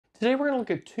Today we're going to look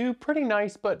at two pretty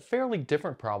nice but fairly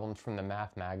different problems from the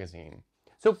Math magazine.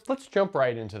 So let's jump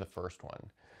right into the first one.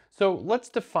 So let's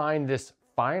define this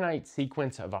finite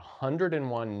sequence of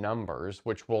 101 numbers,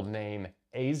 which we'll name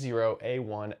A0,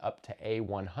 A1 up to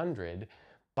A100,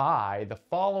 by the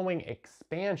following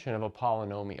expansion of a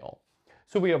polynomial.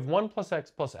 So we have 1 plus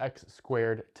x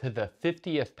squared to the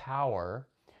 50th power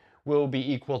will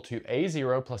be equal to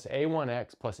a0 plus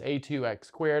a1x plus a2x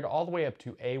squared all the way up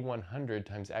to a100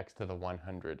 times x to the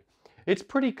 100. It's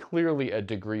pretty clearly a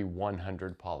degree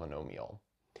 100 polynomial.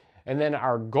 And then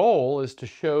our goal is to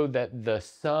show that the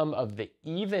sum of the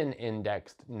even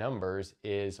indexed numbers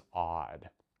is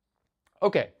odd.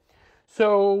 Okay,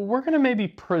 so we're going to maybe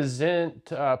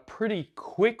present a pretty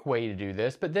quick way to do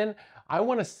this, but then I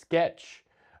want to sketch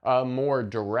a more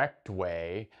direct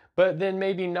way, but then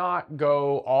maybe not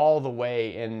go all the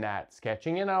way in that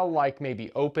sketching, and I'll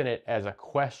maybe open it as a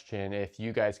question if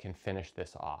you guys can finish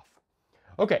this off.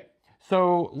 Okay,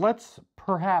 so let's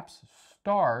perhaps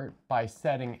start by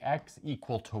setting x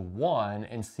equal to 1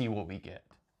 and see what we get.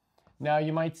 Now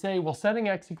you might say, well, setting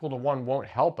x equal to 1 won't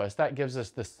help us. That gives us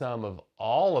the sum of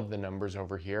all of the numbers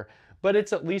over here, but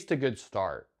it's at least a good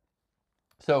start.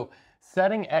 So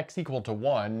setting x equal to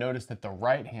 1, notice that the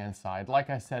right-hand side, like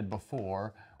I said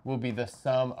before, will be the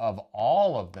sum of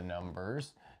all of the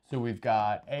numbers. So we've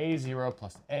got a0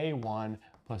 plus a1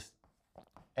 plus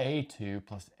a2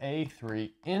 plus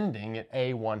a3 ending at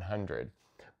a100.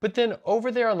 But then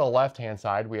over there on the left-hand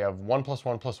side, we have 1 plus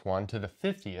 1 plus 1 to the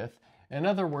 50th. In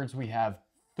other words, we have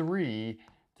 3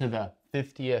 to the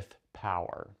 50th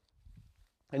power.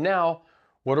 And now,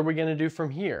 what are we going to do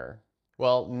from here?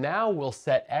 Well, now we'll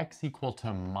set x equal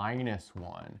to minus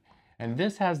 1. And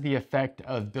this has the effect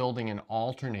of building an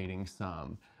alternating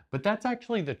sum. But that's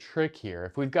actually the trick here.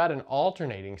 If we've got an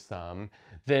alternating sum,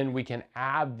 then we can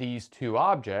add these two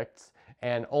objects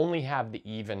and only have the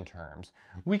even terms.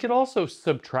 We could also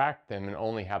subtract them and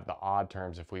only have the odd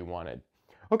terms if we wanted.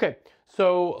 Okay,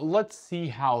 so let's see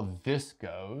how this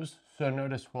goes. So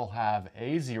notice we'll have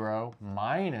a0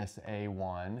 minus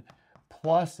a1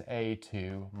 plus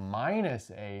a2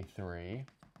 minus a3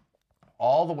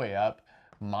 all the way up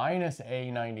minus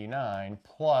a99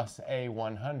 plus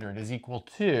a100 is equal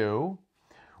to,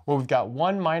 well, we've got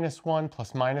 1 minus 1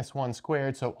 plus minus 1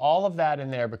 squared, so all of that in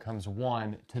there becomes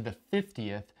 1 to the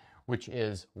 50th, which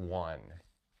is 1.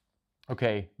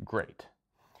 Okay, great.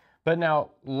 But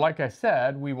now, like I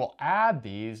said, we will add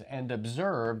these and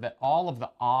observe that all of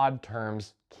the odd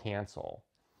terms cancel.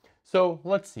 So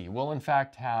let's see, we'll in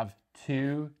fact have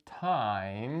 2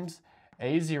 times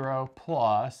a0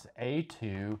 plus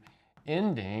a2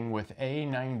 ending with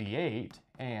a98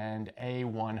 and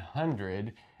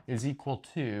a100 is equal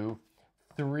to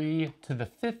 3 to the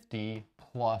 50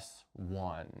 plus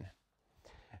 1.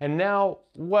 And now,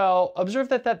 well, observe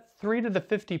that that 3 to the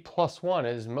 50 plus 1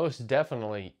 is most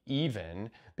definitely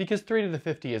even, because 3 to the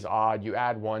 50 is odd. You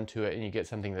add 1 to it and you get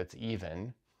something that's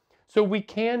even. So we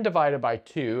can divide it by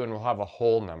 2 and we'll have a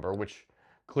whole number, which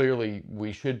clearly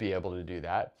we should be able to do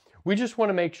that. We just want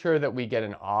to make sure that we get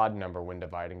an odd number when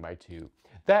dividing by 2.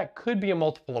 That could be a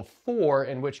multiple of 4,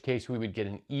 in which case we would get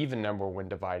an even number when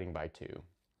dividing by 2.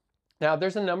 Now,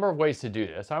 there's a number of ways to do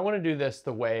this. I want to do this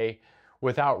the way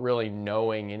without really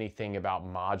knowing anything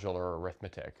about modular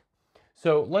arithmetic.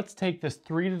 So let's take this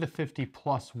 3 to the 50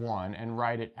 plus 1 and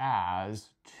write it as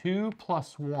 2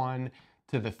 plus 1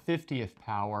 to the 50th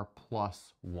power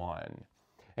plus 1.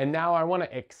 And now I want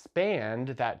to expand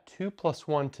that 2 plus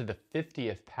 1 to the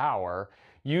 50th power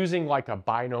using like a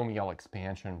binomial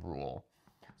expansion rule.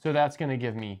 So that's going to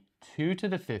give me 2 to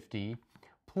the 50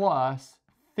 plus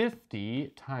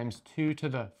 50 times 2 to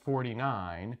the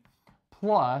 49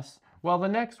 plus, well, the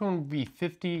next one would be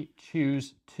 50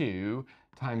 choose 2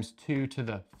 times 2 to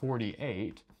the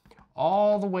 48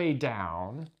 all the way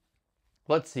down.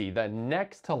 Let's see, the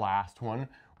next to last one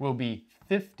will be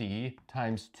 50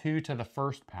 times 2 to the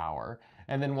first power,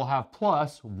 and then we'll have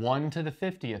plus 1 to the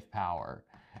 50th power,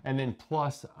 and then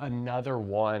plus another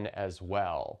 1 as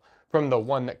well, from the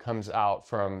one that comes out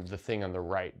from the thing on the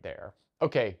right there.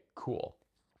 Okay, cool.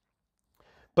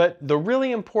 But the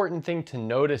really important thing to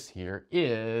notice here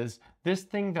is this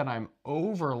thing that I'm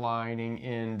overlining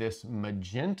in this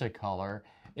magenta color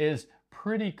is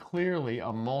pretty clearly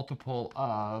a multiple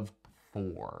of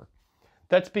 4.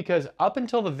 That's because up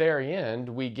until the very end,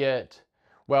 we get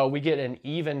an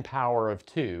even power of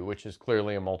 2, which is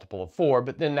clearly a multiple of 4,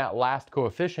 but then that last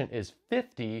coefficient is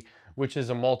 50, which is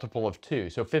a multiple of 2.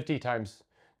 So 50 times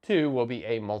 2 will be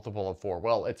a multiple of 4.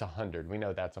 Well, it's 100. We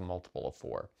know that's a multiple of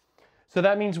 4. So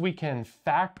that means we can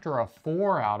factor a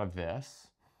 4 out of this,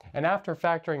 And after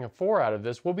factoring a 4 out of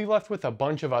this, we'll be left with a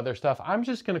bunch of other stuff. I'm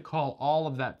just going to call all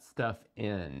of that stuff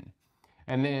n.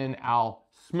 And then I'll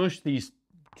smush these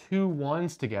two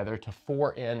 1's together to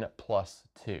 4n plus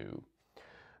 2.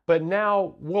 But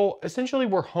now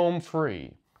we're home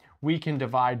free. We can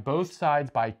divide both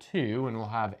sides by 2, and we'll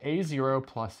have a0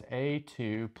 plus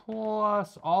a2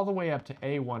 plus all the way up to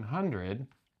a100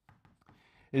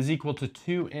 is equal to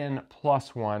 2n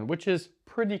plus 1, which is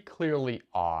pretty clearly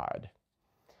odd.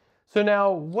 So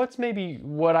now what's maybe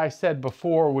what I said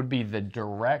before would be the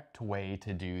direct way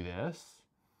to do this,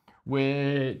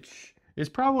 which is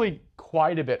probably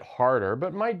quite a bit harder,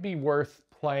 but might be worth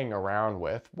playing around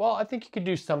with. Well, I think you could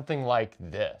do something like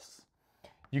this.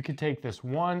 You could take this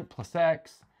 1 plus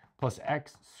x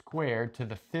squared to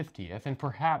the 50th, and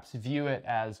perhaps view it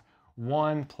as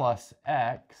 1 plus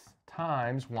x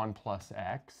times 1 plus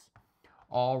x,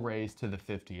 all raised to the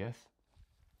 50th.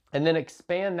 And then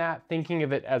expand that, thinking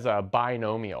of it as a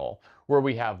binomial, where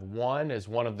we have 1 as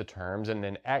one of the terms, and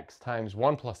then x times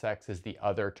 1 plus x is the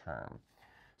other term.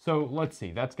 So let's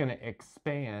see, that's going to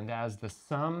expand as the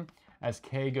sum as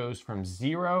k goes from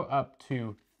 0 up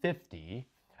to 50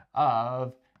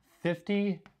 of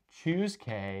 50 choose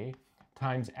k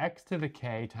times x to the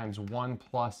k times 1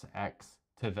 plus x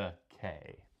to the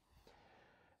k.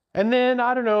 And then,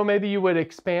 I don't know, maybe you would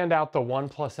expand out the 1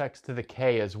 plus x to the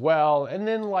k as well, and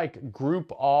then like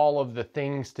group all of the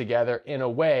things together in a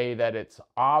way that it's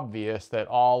obvious that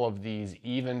all of these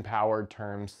even-powered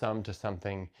terms sum to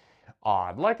something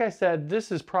odd. Like I said,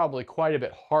 this is probably quite a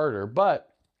bit harder,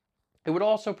 but it would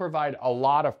also provide a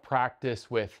lot of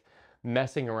practice with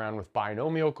messing around with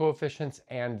binomial coefficients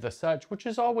and the such, which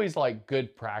is always like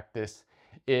good practice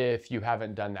if you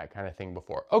haven't done that kind of thing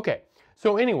before. Okay,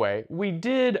 so anyway, we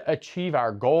did achieve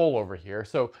our goal over here.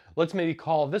 So let's maybe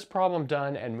call this problem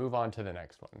done and move on to the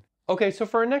next one. Okay, so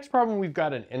for our next problem, we've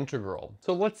got an integral.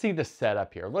 So let's see the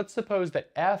setup here. Let's suppose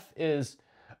that f is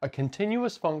a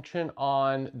continuous function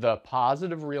on the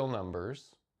positive real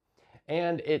numbers,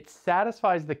 and it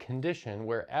satisfies the condition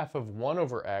where f of 1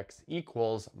 over x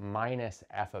equals minus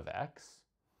f of x.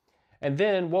 And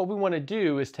then what we want to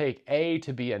do is take a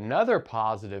to be another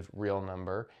positive real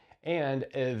number and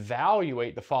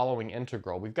evaluate the following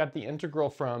integral. We've got the integral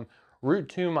from root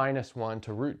 2 minus 1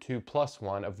 to root 2 plus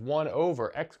 1 of 1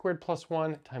 over x squared plus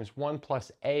 1 times 1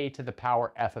 plus a to the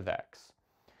power f of x.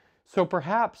 So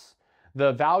perhaps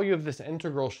the value of this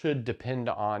integral should depend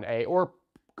on a, or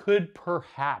could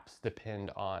perhaps depend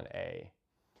on a.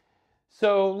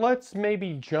 So let's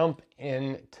maybe jump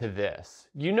into this.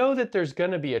 You know that there's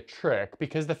going to be a trick,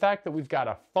 because the fact that we've got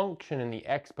a function in the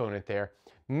exponent there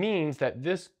means that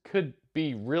this could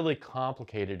be really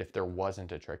complicated if there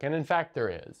wasn't a trick. And in fact, there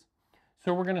is.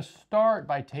 So we're going to start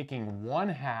by taking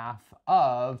 1/2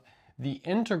 of the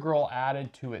integral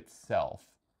added to itself.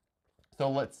 So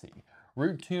let's see.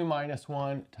 Root 2 minus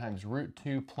 1 times root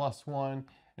 2 plus 1.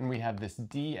 And we have this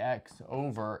dx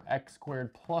over x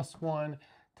squared plus 1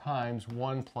 times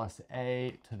 1 plus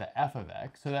a to the f of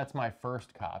x. So that's my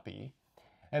first copy.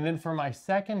 And then for my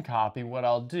second copy, what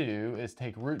I'll do is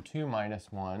take root 2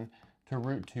 minus 1 to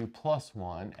root 2 plus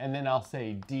 1, and then I'll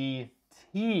say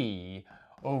dt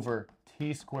over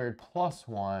t squared plus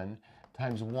 1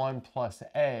 times 1 plus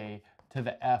a to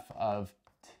the f of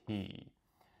t.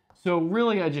 So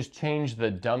really I just changed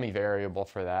the dummy variable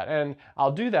for that, and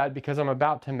I'll do that because I'm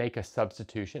about to make a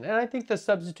substitution, and I think the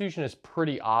substitution is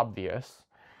pretty obvious.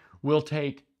 We'll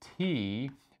take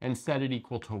t and set it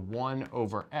equal to 1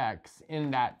 over x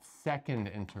in that second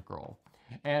integral.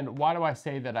 And why do I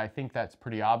say that I think that's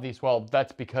pretty obvious? Well,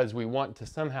 that's because we want to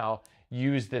somehow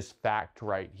use this fact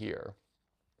right here.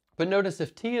 But notice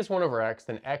if t is 1 over x,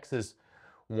 then x is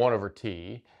 1 over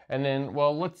t. And then,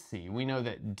 well, let's see. We know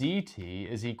that dt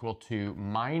is equal to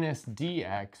minus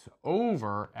dx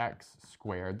over x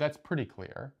squared. That's pretty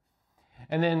clear.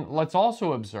 And then let's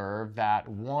also observe that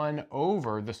 1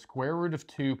 over the square root of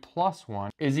 2 plus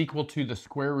 1 is equal to the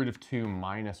square root of 2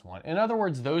 minus 1. In other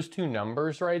words, those two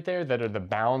numbers right there that are the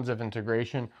bounds of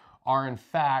integration are in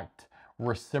fact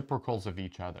reciprocals of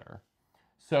each other.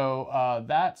 So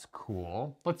that's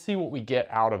cool. Let's see what we get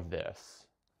out of this.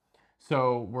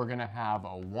 So we're going to have a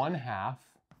 1/2,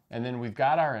 and then we've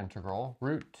got our integral,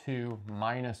 root 2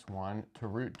 minus 1 to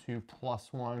root 2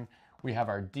 plus 1. We have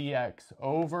our dx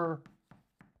over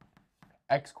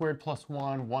x squared plus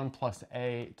 1, 1 plus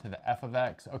a to the f of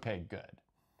x. Okay, good.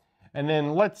 And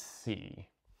then let's see.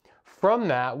 From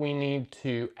that, we need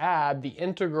to add the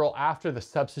integral after the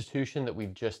substitution that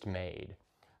we've just made.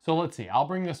 So let's see. I'll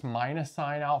bring this minus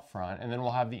sign out front, and then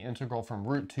we'll have the integral from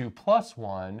root 2 plus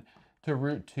 1 to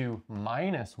root 2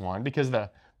 minus 1, because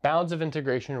the bounds of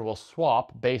integration will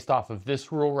swap based off of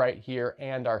this rule right here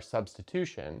and our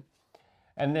substitution.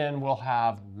 And then we'll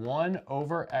have 1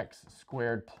 over x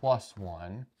squared plus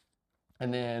 1,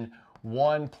 and then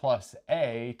 1 plus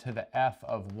a to the f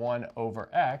of 1 over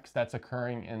x. That's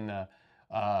occurring in the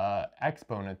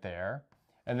exponent there.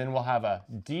 And then we'll have a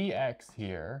dx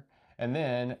here, and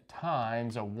then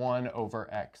times a 1 over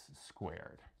x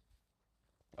squared.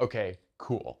 Okay,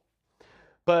 cool.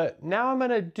 But now I'm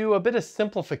going to do a bit of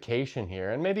simplification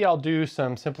here, and maybe I'll do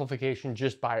some simplification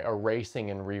just by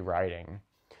erasing and rewriting.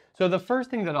 So the first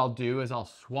thing that I'll do is I'll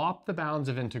swap the bounds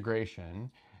of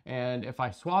integration, and if I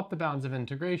swap the bounds of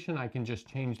integration, I can just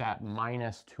change that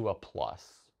minus to a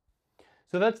plus.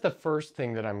 So that's the first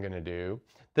thing that I'm going to do.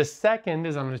 The second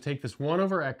is I'm going to take this 1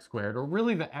 over x squared, or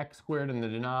really the x squared in the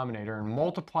denominator, and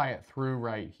multiply it through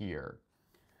right here.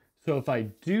 So if I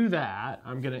do that,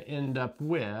 I'm going to end up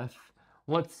with,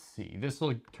 let's see, this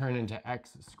will turn into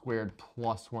x squared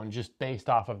plus 1 just based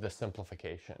off of the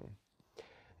simplification.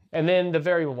 And then the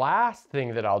very last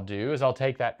thing that I'll do is I'll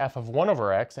take that f of 1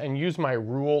 over x and use my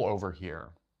rule over here.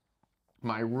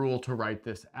 My rule to write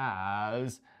this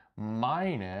as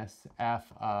minus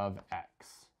f of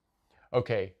x.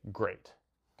 Okay, great.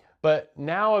 But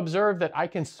now observe that I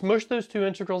can smush those two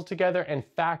integrals together and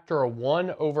factor a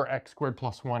 1 over x squared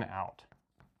plus 1 out.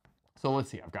 So let's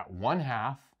see, I've got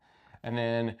 1/2, and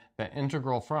then the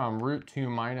integral from root 2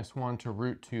 minus 1 to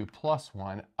root 2 plus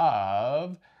 1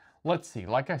 of, let's see,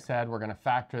 like I said, we're going to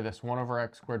factor this 1 over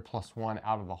x squared plus 1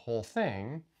 out of the whole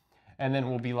thing, and then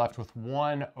we'll be left with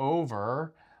 1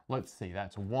 over, let's see,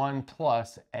 that's 1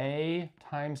 plus a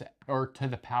times, or to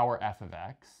the power f of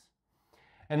x.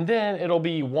 And then it'll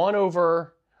be 1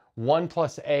 over 1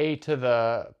 plus a to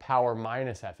the power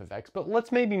minus f of x. But let's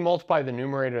maybe multiply the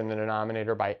numerator and the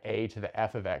denominator by a to the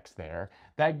f of x there.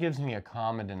 That gives me a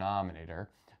common denominator.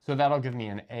 So that'll give me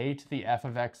an a to the f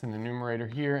of x in the numerator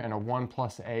here and a 1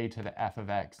 plus a to the f of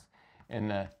x in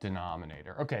the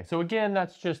denominator. Okay, so again,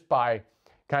 that's just by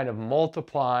kind of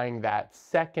multiplying that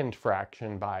second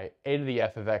fraction by a to the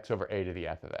f of x over a to the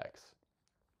f of x.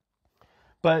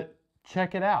 But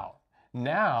check it out.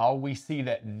 Now we see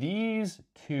that these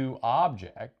two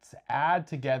objects add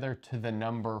together to the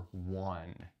number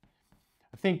 1.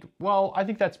 I think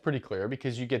that's pretty clear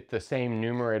because you get the same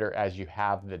numerator as you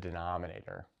have the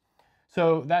denominator.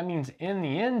 So that means in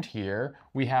the end here,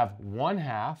 we have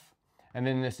 1/2, and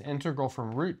then this integral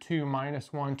from root 2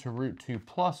 minus 1 to root 2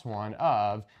 plus 1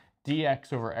 of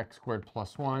dx over x squared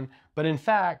plus 1. But in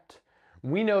fact,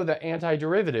 we know the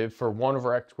antiderivative for 1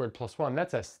 over x squared plus 1,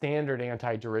 that's a standard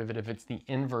antiderivative. It's the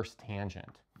inverse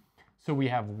tangent. So we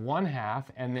have 1/2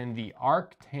 and then the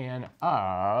arctan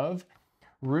of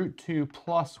root 2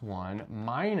 plus 1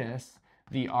 minus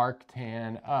the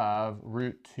arctan of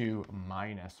root 2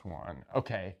 minus 1.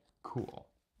 Okay, cool.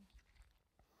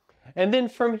 And then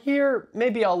from here,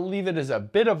 maybe I'll leave it as a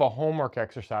bit of a homework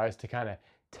exercise to kind of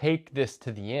take this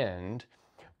to the end.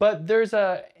 But there's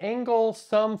an angle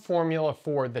sum formula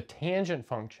for the tangent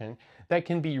function that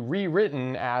can be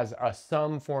rewritten as a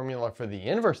sum formula for the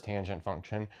inverse tangent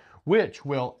function, which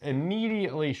will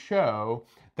immediately show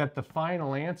that the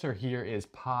final answer here is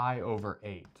pi over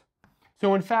 8.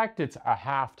 So in fact, it's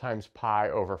 1/2 times pi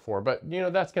over 4, but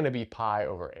that's going to be pi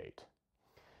over 8.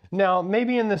 Now,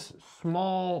 maybe in this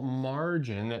small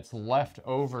margin that's left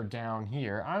over down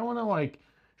here, I want to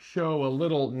show a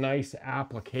little nice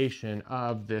application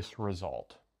of this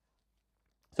result.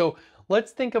 So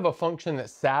let's think of a function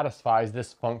that satisfies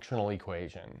this functional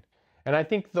equation. And I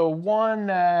think the one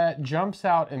that jumps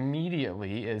out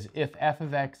immediately is if f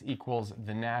of x equals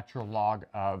the natural log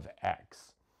of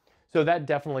x. So that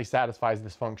definitely satisfies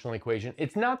this functional equation.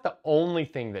 It's not the only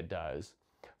thing that does.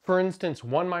 For instance,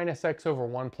 1 minus x over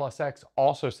 1 plus x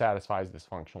also satisfies this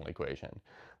functional equation.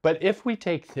 But if we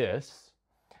take this,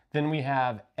 then we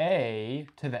have a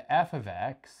to the f of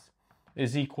x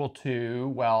is equal to,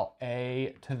 well,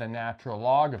 a to the natural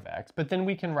log of x. But then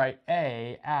we can write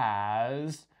a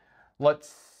as, let's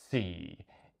see,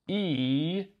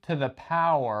 e to the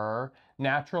power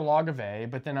natural log of a,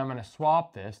 but then I'm going to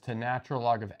swap this to natural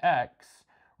log of x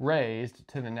raised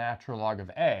to the natural log of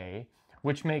a,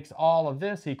 which makes all of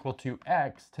this equal to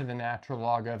x to the natural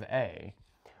log of a.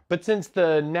 But since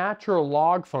the natural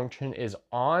log function is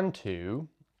onto,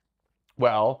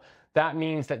 well, that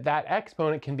means that that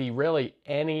exponent can be really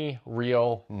any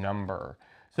real number.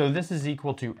 So this is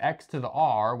equal to x to the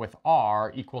r, with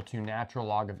r equal to natural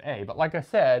log of a. But like I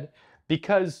said,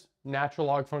 because natural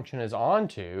log function is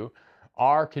onto,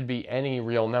 r could be any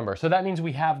real number. So that means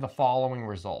we have the following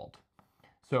result.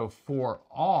 So for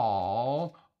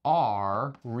all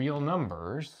r real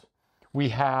numbers, we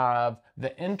have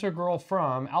the integral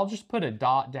from, I'll just put a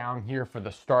dot down here for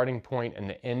the starting point and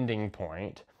the ending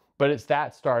point, but it's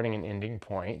that starting and ending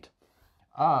point,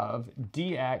 of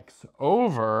dx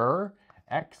over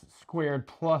x squared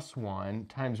plus 1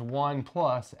 times 1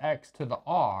 plus x to the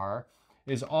r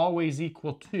is always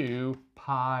equal to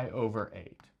pi over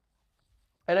 8.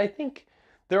 And I think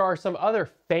there are some other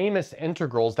famous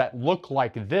integrals that look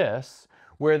like this,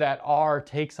 where that r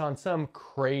takes on some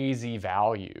crazy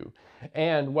value.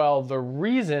 And well, the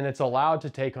reason it's allowed to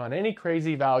take on any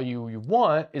crazy value you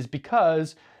want is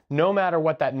because no matter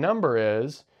what that number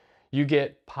is, you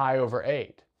get pi over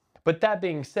 8. But that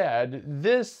being said,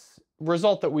 this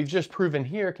result that we've just proven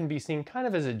here can be seen kind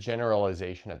of as a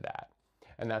generalization of that.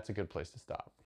 And that's a good place to stop.